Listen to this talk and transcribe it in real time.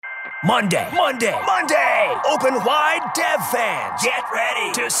Monday! Open wide, dev fans. Get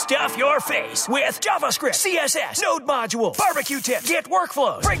ready to stuff your face with JavaScript, CSS, Node modules, barbecue tips, Git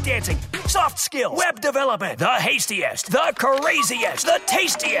workflows, breakdancing, soft skills, web development, the hastiest, the craziest, the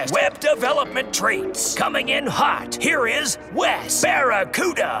tastiest web development treats. Coming in hot, here is Wes,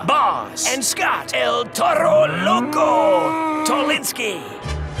 Barracuda, Boss, and Scott, El Toro Loco, Tolinsky.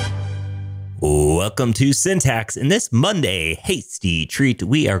 Welcome to Syntax. In this Monday hasty treat,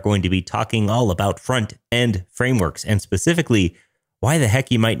 we are going to be talking all about front-end frameworks and specifically why the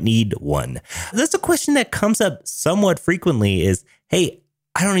heck you might need one. That's a question that comes up somewhat frequently is, hey,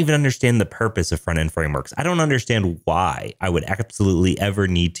 I don't even understand the purpose of front-end frameworks. I don't understand why I would absolutely ever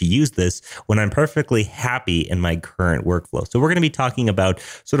need to use this when I'm perfectly happy in my current workflow. So we're going to be talking about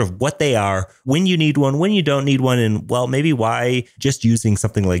sort of what they are, when you need one, when you don't need one, and well, maybe why just using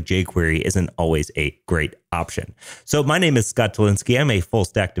something like jQuery isn't always a great option. So my name is Scott Tolinsky. I'm a full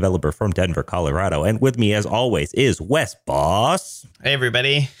stack developer from Denver, Colorado. And with me, as always, is Wes Boss. Hey,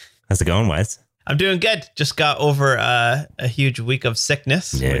 everybody. How's it going, Wes? I'm doing good. Just got over a huge week of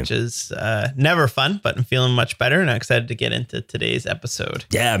sickness, which is never fun, but I'm feeling much better and I'm excited to get into today's episode.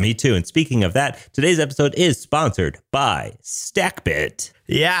 Yeah, me too. And speaking of that, today's episode is sponsored by StackBit.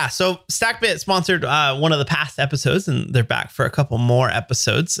 Yeah, so StackBit sponsored one of the past episodes, and they're back for a couple more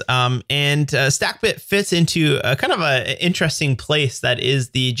episodes. And StackBit fits into a kind of an interesting place that is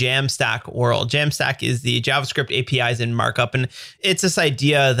the Jamstack world. Jamstack is the JavaScript APIs and markup, and it's this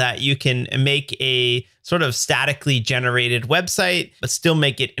idea that you can make a sort of statically generated website, but still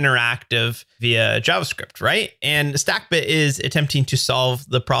make it interactive via JavaScript, right? And StackBit is attempting to solve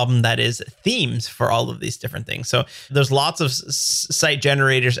the problem that is themes for all of these different things. So there's lots of site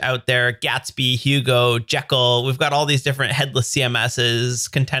generators out there, Gatsby, Hugo, Jekyll. We've got all these different headless CMSs,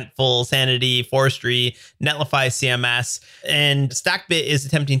 Contentful, Sanity, Forestry, Netlify CMS. And StackBit is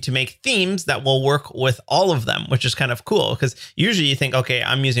attempting to make themes that will work with all of them, which is kind of cool because usually you think, okay,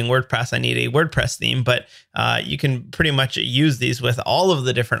 I'm using WordPress, I need a WordPress theme, but you can pretty much use these with all of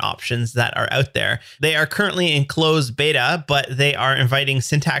the different options that are out there. They are currently in closed beta, but they are inviting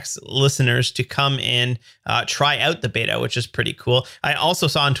Syntax listeners to come and try out the beta, which is pretty cool. I also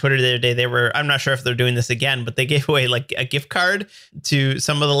saw on Twitter the other day, I'm not sure if they're doing this again, but they gave away like a gift card to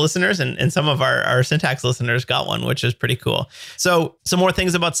some of the listeners, and some of our Syntax listeners got one, which is pretty cool. So some more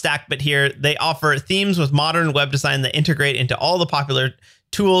things about StackBit here. They offer themes with modern web design that integrate into all the popular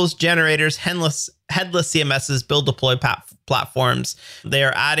tools, generators, headless CMSs, build deploy platforms. They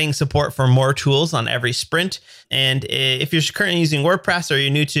are adding support for more tools on every sprint. And if you're currently using WordPress or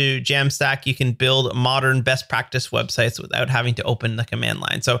you're new to Jamstack, you can build modern best practice websites without having to open the command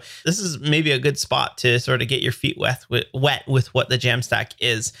line. So this is maybe a good spot to sort of get your feet wet with what the Jamstack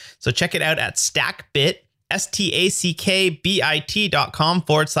is. So check it out at StackBit.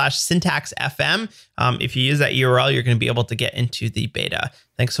 stackbit.com/syntaxfm. If you use that URL, you're going to be able to get into the beta.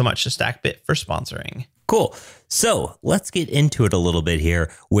 Thanks so much to StackBit for sponsoring. Cool. So let's get into it a little bit here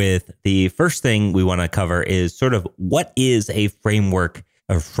with the first thing we want to cover is sort of what is a framework,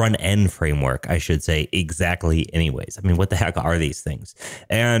 a front-end framework, I should say, exactly anyways. I mean, what the heck are these things?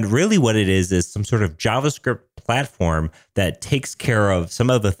 And really what it is some sort of JavaScript platform that takes care of some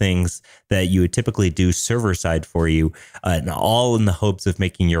of the things that you would typically do server side for you, and all in the hopes of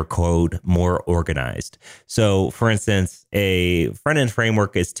making your code more organized. So for instance, a front-end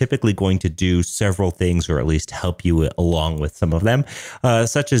framework is typically going to do several things, or at least help you along with some of them,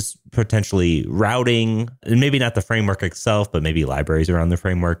 such as potentially routing, and maybe not the framework itself, but maybe libraries around the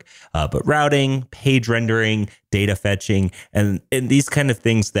framework, but routing, page rendering, data fetching, and these kind of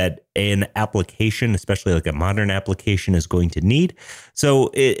things that an application, especially like a modern application, is going to need. So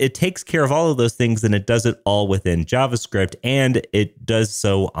it takes care of all of those things, and it does it all within JavaScript, and it does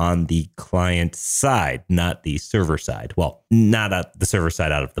so on the client side, not the server side. Well, not at the server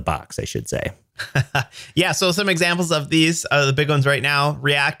side out of the box, I should say. Yeah, so some examples of these are the big ones right now: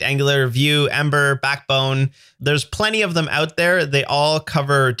 React, Angular, Vue, Ember, Backbone. There's plenty of them out there. They all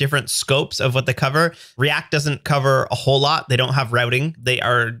cover different scopes of what they cover. React doesn't cover a whole lot. They don't have routing. They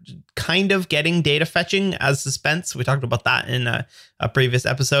are kind of getting data fetching as suspense. We talked about that in a previous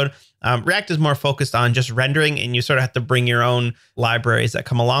episode. React is more focused on just rendering, and you sort of have to bring your own libraries that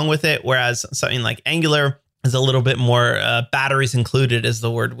come along with it. Whereas something like Angular is a little bit more batteries included is the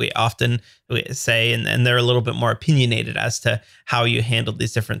word we often say, and they're a little bit more opinionated as to how you handle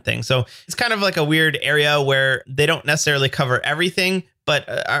these different things. So it's kind of like a weird area where they don't necessarily cover everything, but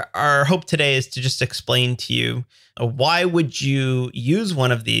our hope today is to just explain to you why would you use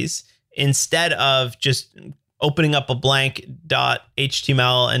one of these instead of just opening up a blank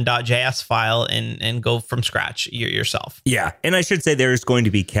 .html and .js file and go from scratch yourself. Yeah. And I should say there's going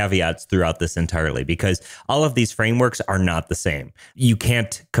to be caveats throughout this entirely because all of these frameworks are not the same. You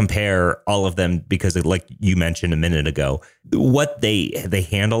can't compare all of them because, like you mentioned a minute ago, what they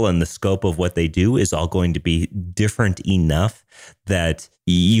handle and the scope of what they do is all going to be different enough that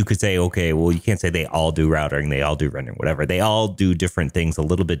you could say, okay, well, you can't say they all do routing, they all do rendering, whatever. They all do different things a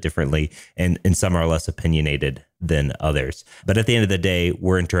little bit differently, and some are less opinionated than others. But at the end of the day,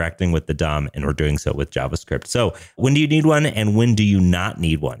 we're interacting with the DOM and we're doing so with JavaScript. So when do you need one and when do you not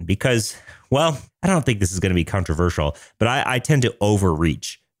need one? Because, well, I don't think this is going to be controversial, but I tend to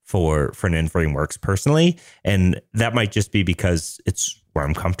overreach for front-end frameworks personally. And that might just be because it's where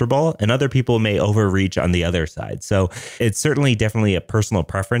I'm comfortable, and other people may overreach on the other side. So it's certainly definitely a personal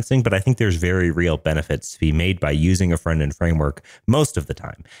preference thing, but I think there's very real benefits to be made by using a front-end framework most of the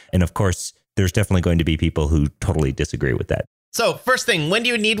time. And of course, there's definitely going to be people who totally disagree with that. So first thing, when do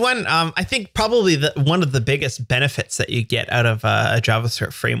you need one? I think probably one of the biggest benefits that you get out of a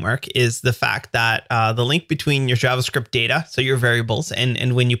JavaScript framework is the fact that the link between your JavaScript data, so your variables,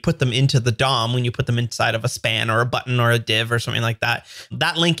 and when you put them into the DOM, when you put them inside of a span or a button or a div or something like that,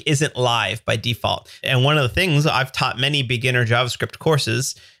 that link isn't live by default. And one of the things I've taught many beginner JavaScript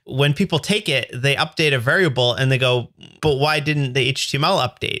courses, when people take it, they update a variable and they go, but why didn't the HTML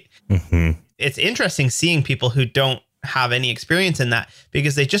update? Mm-hmm. It's interesting seeing people who don't have any experience in that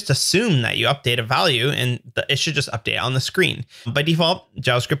because they just assume that you update a value and it should just update on the screen. By default,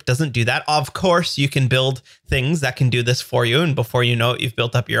 JavaScript doesn't do that. Of course, you can build things that can do this for you, and before you know it, you've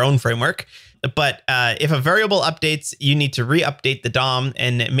built up your own framework. But if a variable updates, you need to re-update the DOM,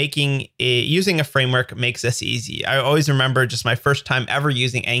 and using a framework makes this easy. I always remember just my first time ever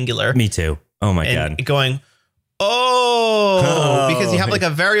using Angular. Me too. Oh my God. Going, because you have like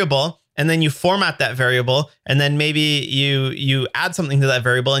a variable, and then you format that variable, and then maybe you add something to that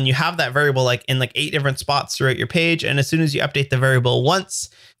variable, and you have that variable like in like 8 different spots throughout your page. And as soon as you update the variable once,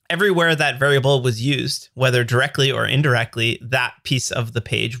 everywhere that variable was used, whether directly or indirectly, that piece of the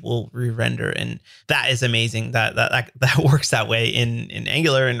page will re-render. And that is amazing that works that way in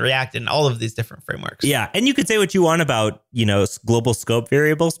Angular and React and all of these different frameworks. Yeah. And you could say what you want about, global scope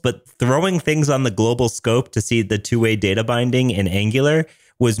variables, but throwing things on the global scope to see the two-way data binding in Angular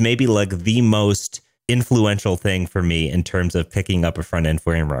was maybe like the most influential thing for me in terms of picking up a front end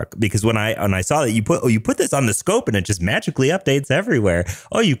framework. Because when I saw that you put this on the scope and it just magically updates everywhere.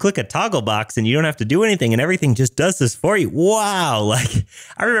 Oh, you click a toggle box and you don't have to do anything and everything just does this for you. Wow. Like,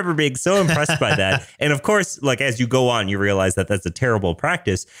 I remember being so impressed by that. And of course, like as you go on, you realize that that's a terrible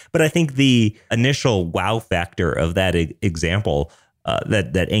practice. But I think the initial wow factor of that example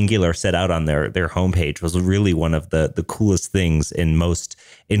that Angular set out on their homepage was really one of the coolest things and most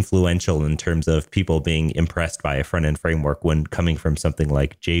influential in terms of people being impressed by a front-end framework when coming from something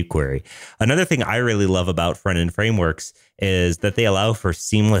like jQuery. Another thing I really love about front-end frameworks is that they allow for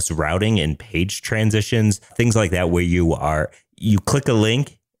seamless routing and page transitions, things like that, where you click a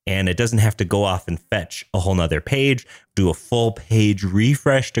link and it doesn't have to go off and fetch a whole nother page, do a full page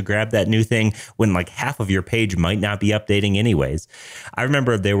refresh to grab that new thing when like half of your page might not be updating anyways. I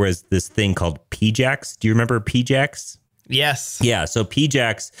remember there was this thing called PJAX. Do you remember PJAX? Yes. Yeah. So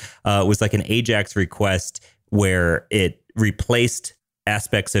PJAX was like an AJAX request where it replaced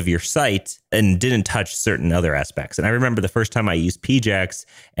aspects of your site and didn't touch certain other aspects. And I remember the first time I used PJAX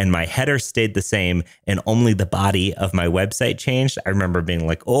and my header stayed the same and only the body of my website changed. I remember being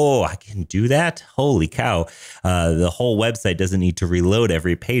like, oh, I can do that? Holy cow. The whole website doesn't need to reload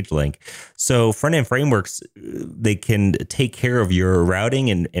every page link. So front-end frameworks, they can take care of your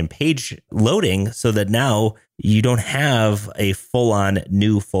routing and page loading so that now you don't have a full-on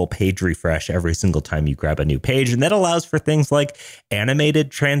new full page refresh every single time you grab a new page. And that allows for things like animated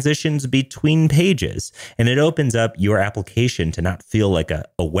transitions between pages. And it opens up your application to not feel like a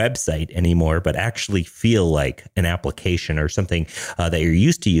website anymore, but actually feel like an application or something that you're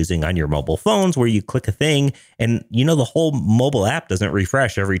used to using on your mobile phones, where you click a thing and the whole mobile app doesn't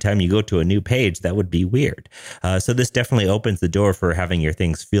refresh every time you go to a new page. That would be weird. So this definitely opens the door for having your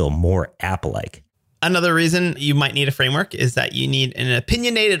things feel more app-like. Another reason you might need a framework is that you need an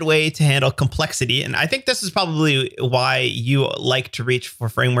opinionated way to handle complexity. And I think this is probably why you like to reach for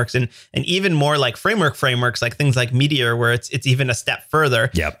frameworks and even more like frameworks, like things like Meteor, where it's even a step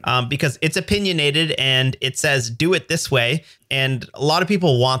further. Yep. Because it's opinionated and it says, do it this way. And a lot of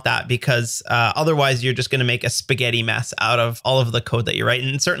people want that because otherwise you're just going to make a spaghetti mess out of all of the code that you write.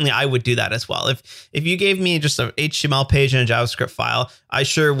 And certainly I would do that as well. If you gave me just an HTML page and a JavaScript file, I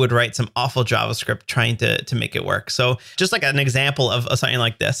sure would write some awful JavaScript trying to make it work. So just like an example of something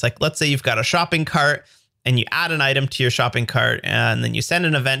like this, like let's say you've got a shopping cart and you add an item to your shopping cart, and then you send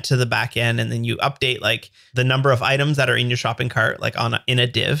an event to the back end, and then you update like the number of items that are in your shopping cart, like in a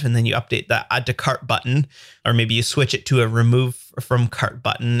div, and then you update the add to cart button, or maybe you switch it to a remove from cart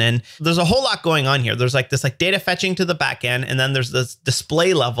button. And there's a whole lot going on here. There's like this like data fetching to the back end, and then there's this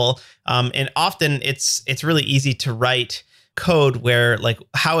display level. And often it's really easy to write code where like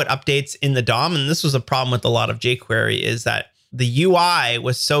how it updates in the DOM. And this was a problem with a lot of jQuery, is that the UI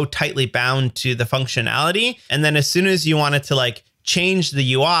was so tightly bound to the functionality. And then as soon as you wanted to like change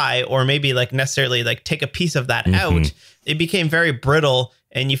the UI, or maybe like necessarily like take a piece of that out, it became very brittle,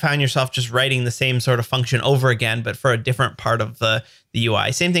 and you found yourself just writing the same sort of function over again, but for a different part of the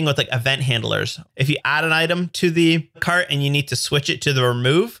UI. Same thing with like event handlers. If you add an item to the cart and you need to switch it to the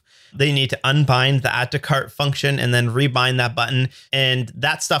remove, then you need to unbind the add to cart function and then rebind that button. And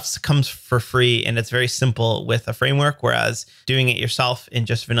that stuff comes for free, and it's very simple with a framework, whereas doing it yourself in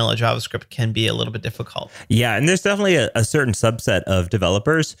just vanilla JavaScript can be a little bit difficult. Yeah, and there's definitely a certain subset of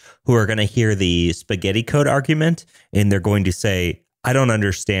developers who are going to hear the spaghetti code argument, and they're going to say, I don't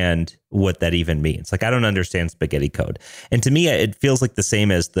understand what that even means. Like, I don't understand spaghetti code. And to me, it feels like the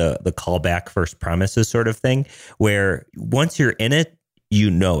same as the callback first premises sort of thing, where once you're in it, you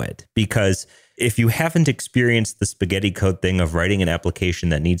know it. Because if you haven't experienced the spaghetti code thing of writing an application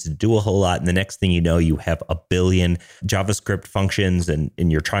that needs to do a whole lot, and the next thing you know, you have a billion JavaScript functions, and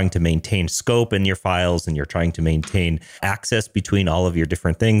you're trying to maintain scope in your files, and you're trying to maintain access between all of your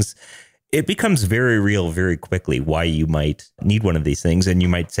different things, it becomes very real very quickly why you might need one of these things. And you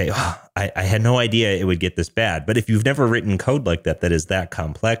might say, oh, I had no idea it would get this bad. But if you've never written code like that is that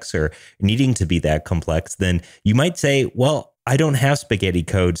complex, or needing to be that complex, then you might say, well, I don't have spaghetti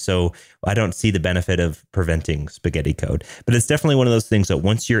code, so I don't see the benefit of preventing spaghetti code. But it's definitely one of those things that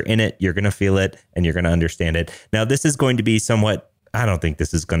once you're in it, you're going to feel it and you're going to understand it. Now, this is going to be somewhat, I don't think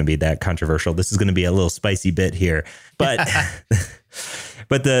this is going to be that controversial. This is going to be a little spicy bit here. But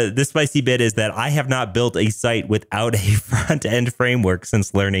but the spicy bit is that I have not built a site without a front-end framework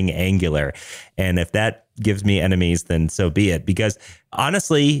since learning Angular. And if that gives me enemies, then so be it. Because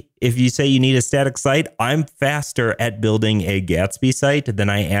honestly, if you say you need a static site, I'm faster at building a Gatsby site than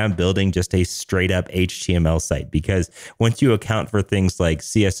I am building just a straight up HTML site. Because once you account for things like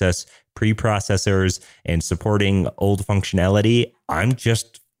CSS preprocessors and supporting old functionality, I'm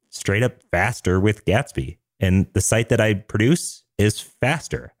just straight up faster with Gatsby. And the site that I produce is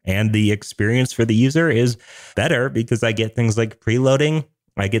faster. And the experience for the user is better because I get things like preloading.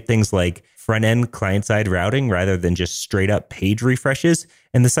 I get things like front-end client-side routing rather than just straight-up page refreshes,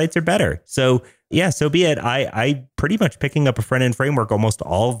 and the sites are better. So yeah, so be it. I pretty much picking up a front-end framework almost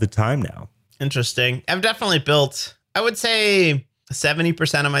all of the time now. Interesting. I've definitely built, I would say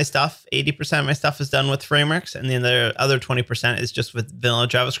 70% of my stuff, 80% of my stuff is done with frameworks, and then the other 20% is just with vanilla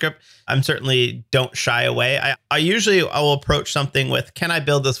JavaScript. I'm certainly don't shy away. I will approach something with, can I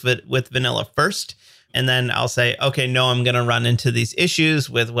build this with vanilla first? And then I'll say, okay, no, I'm going to run into these issues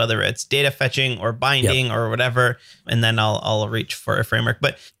with whether it's data fetching or binding or whatever. And then I'll reach for a framework.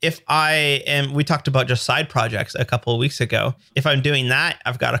 But if we talked about just side projects a couple of weeks ago. If I'm doing that,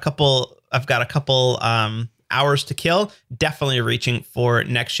 I've got a couple hours to kill, definitely reaching for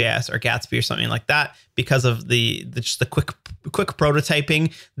Next.js or Gatsby or something like that, because of the quick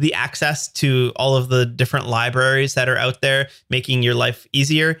prototyping, the access to all of the different libraries that are out there, making your life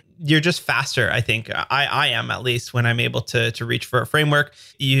easier. You're just faster, I think. I am, at least, when I'm able to reach for a framework.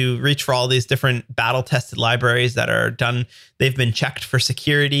 You reach for all these different battle-tested libraries that are done. They've been checked for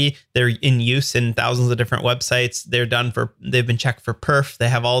security. They're in use in thousands of different websites. They've been checked for perf. They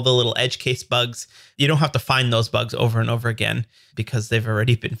have all the little edge case bugs. You don't have to find those bugs over and over again because they've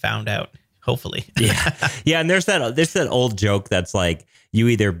already been found out. Hopefully. Yeah. And there's that old joke that's like, you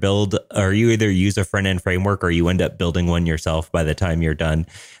either use a front end framework or you end up building one yourself by the time you're done.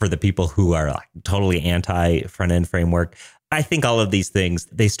 For the people who are like totally anti front end framework, I think all of these things,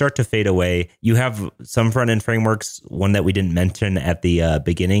 they start to fade away. You have some front end frameworks, one that we didn't mention at the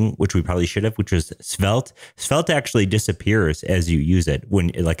beginning, which we probably should have, which was Svelte. Svelte actually disappears as you use it,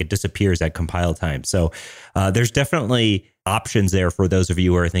 when it disappears at compile time. So there's definitely options there for those of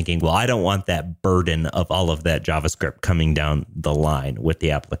you who are thinking, well, I don't want that burden of all of that JavaScript coming down the line with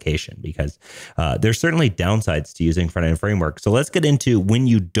the application, because there's certainly downsides to using front-end framework. So let's get into when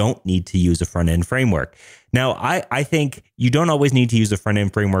you don't need to use a front-end framework. Now, I think you don't always need to use a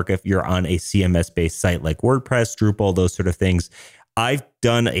front-end framework if you're on a CMS-based site like WordPress, Drupal, those sort of things. I've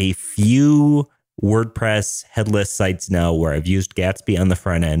done a few WordPress headless sites now where I've used Gatsby on the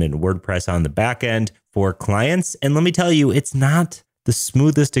front end and WordPress on the back end for clients. And let me tell you, it's not the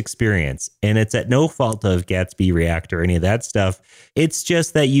smoothest experience. And it's at no fault of Gatsby, React, or any of that stuff. It's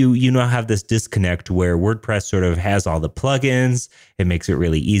just that you now have this disconnect where WordPress sort of has all the plugins. It makes it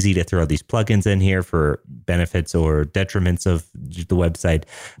really easy to throw these plugins in here for benefits or detriments of the website.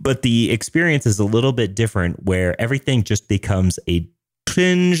 But the experience is a little bit different where everything just becomes a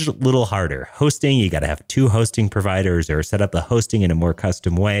twinge little harder. Hosting, you got to have 2 hosting providers or set up the hosting in a more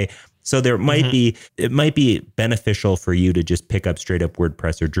custom way. So there might it might be beneficial for you to just pick up straight up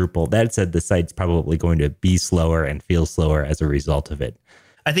WordPress or Drupal. That said, the site's probably going to be slower and feel slower as a result of it.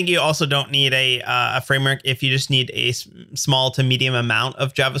 I think you also don't need a framework if you just need a small to medium amount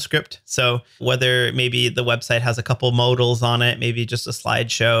of JavaScript. So whether maybe the website has a couple modals on it, maybe just a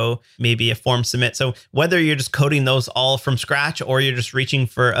slideshow, maybe a form submit. So whether you're just coding those all from scratch or you're just reaching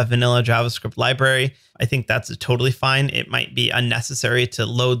for a vanilla JavaScript library, I think that's totally fine. It might be unnecessary to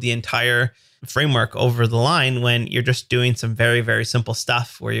load the entire framework over the line when you're just doing some very, very simple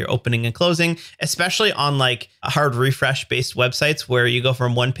stuff where you're opening and closing, especially on like hard refresh based websites where you go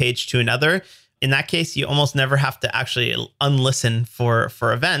from one page to another. In that case, you almost never have to actually unlisten for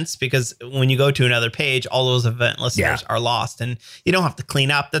events, because when you go to another page, all those event listeners are lost and you don't have to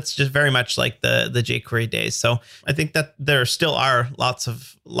clean up. That's just very much like the jQuery days. So I think that there still are lots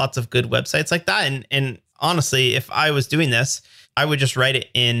of good websites like that. And honestly, if I was doing this, I would just write it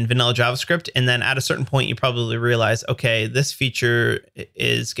in vanilla JavaScript. And then at a certain point, you probably realize, okay, this feature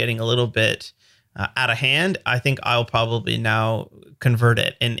is getting a little bit out of hand. I think I'll probably now convert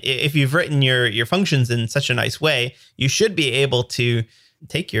it. And if you've written your functions in such a nice way, you should be able to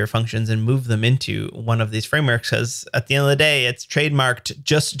take your functions and move them into one of these frameworks, because at the end of the day, it's trademarked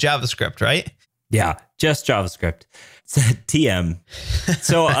just JavaScript, right? Yeah, just JavaScript. TM.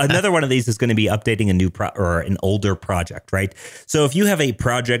 So another one of these is going to be updating a new or an older project, right? So if you have a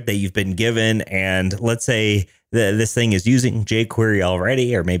project that you've been given, and let's say this thing is using jQuery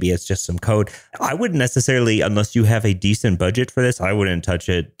already, or maybe it's just some code, I wouldn't necessarily, unless you have a decent budget for this, I wouldn't touch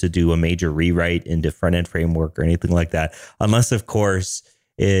it to do a major rewrite into front-end framework or anything like that. Unless, of course,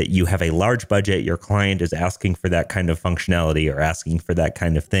 you have a large budget, your client is asking for that kind of functionality or asking for that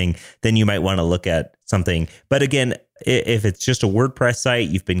kind of thing, then you might want to look at something. But again, if it's just a WordPress site,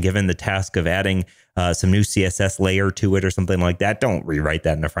 you've been given the task of adding some new CSS layer to it or something like that, don't rewrite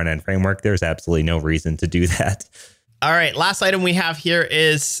that in a front-end framework. There's absolutely no reason to do that. All right, last item we have here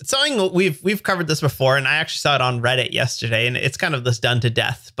is something we've covered this before, and I actually saw it on Reddit yesterday, and it's kind of this done to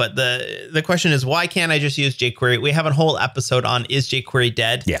death. But the question is, why can't I just use jQuery? We have a whole episode on, is jQuery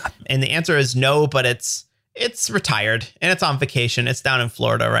dead? Yeah. And the answer is no, but it's retired and it's on vacation. It's down in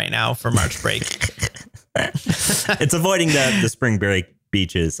Florida right now for March break. It's avoiding the spring break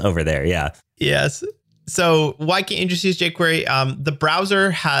beaches over there. Yeah. Yes. So why can't you just use jQuery? The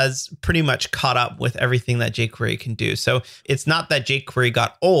browser has pretty much caught up with everything that jQuery can do. So it's not that jQuery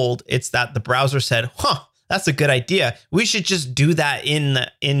got old. It's that the browser said, that's a good idea. We should just do that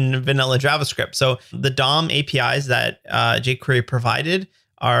in vanilla JavaScript. So the DOM APIs that jQuery provided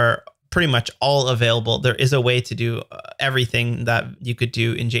are pretty much all available. There is a way to do everything that you could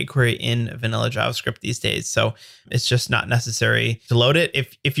do in jQuery in vanilla JavaScript these days. So it's just not necessary to load it.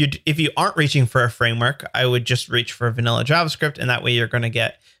 If you aren't reaching for a framework, I would just reach for vanilla JavaScript, and that way you're going to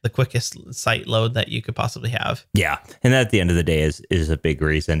get the quickest site load that you could possibly have. Yeah, and that at the end of the day is a big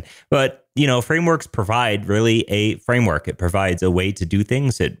reason. But frameworks provide really a framework. It provides a way to do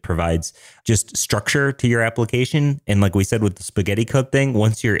things. It provides just structure to your application. And like we said with the spaghetti code thing,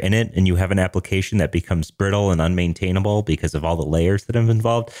 once you're in it and you have an application that becomes brittle and unmaintainable because of all the layers that have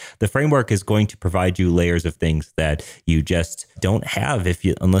involved, the framework is going to provide you layers of things that you just don't have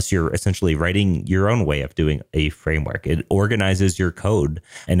unless you're essentially writing your own way of doing a framework. It organizes your code.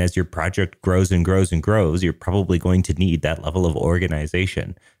 And as your project grows and grows and grows, you're probably going to need that level of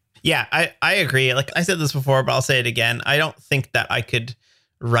organization. Yeah, I agree. Like I said this before, but I'll say it again. I don't think that I could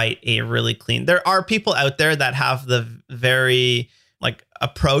write a really clean. There are people out there that have the very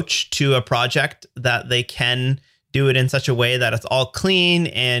approach to a project that they can do it in such a way that it's all clean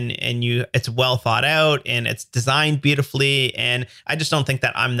and it's well thought out and it's designed beautifully. And I just don't think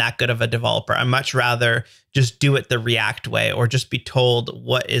that I'm that good of a developer. I'd much rather just do it the React way, or just be told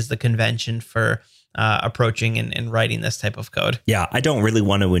what is the convention for approaching and writing this type of code. Yeah, I don't really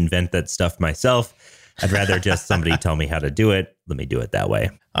want to invent that stuff myself. I'd rather just somebody tell me how to do it. Let me do it that way.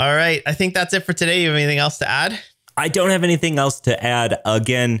 All right. I think that's it for today. You have anything else to add? I don't have anything else to add.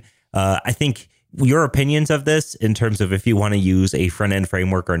 Again, I think your opinions of this in terms of if you want to use a front end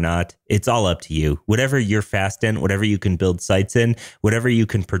framework or not, it's all up to you. Whatever you're fast in, whatever you can build sites in, whatever you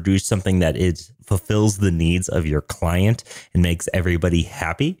can produce something that fulfills the needs of your client and makes everybody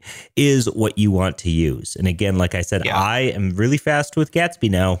happy is what you want to use. And again, like I said, I am really fast with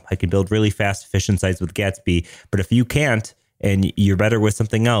Gatsby now. I can build really fast, efficient sites with Gatsby. But if you can't, and you're better with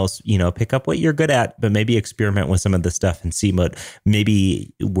something else, pick up what you're good at, but maybe experiment with some of the stuff and see what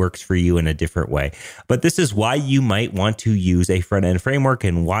maybe works for you in a different way. But this is why you might want to use a front-end framework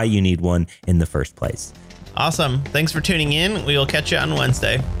and why you need one in the first place. Awesome. Thanks for tuning in. We will catch you on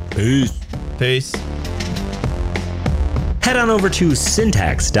Wednesday. Peace. Peace. Head on over to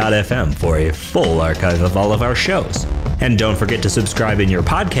syntax.fm for a full archive of all of our shows. And don't forget to subscribe in your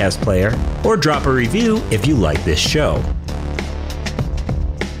podcast player or drop a review if you like this show.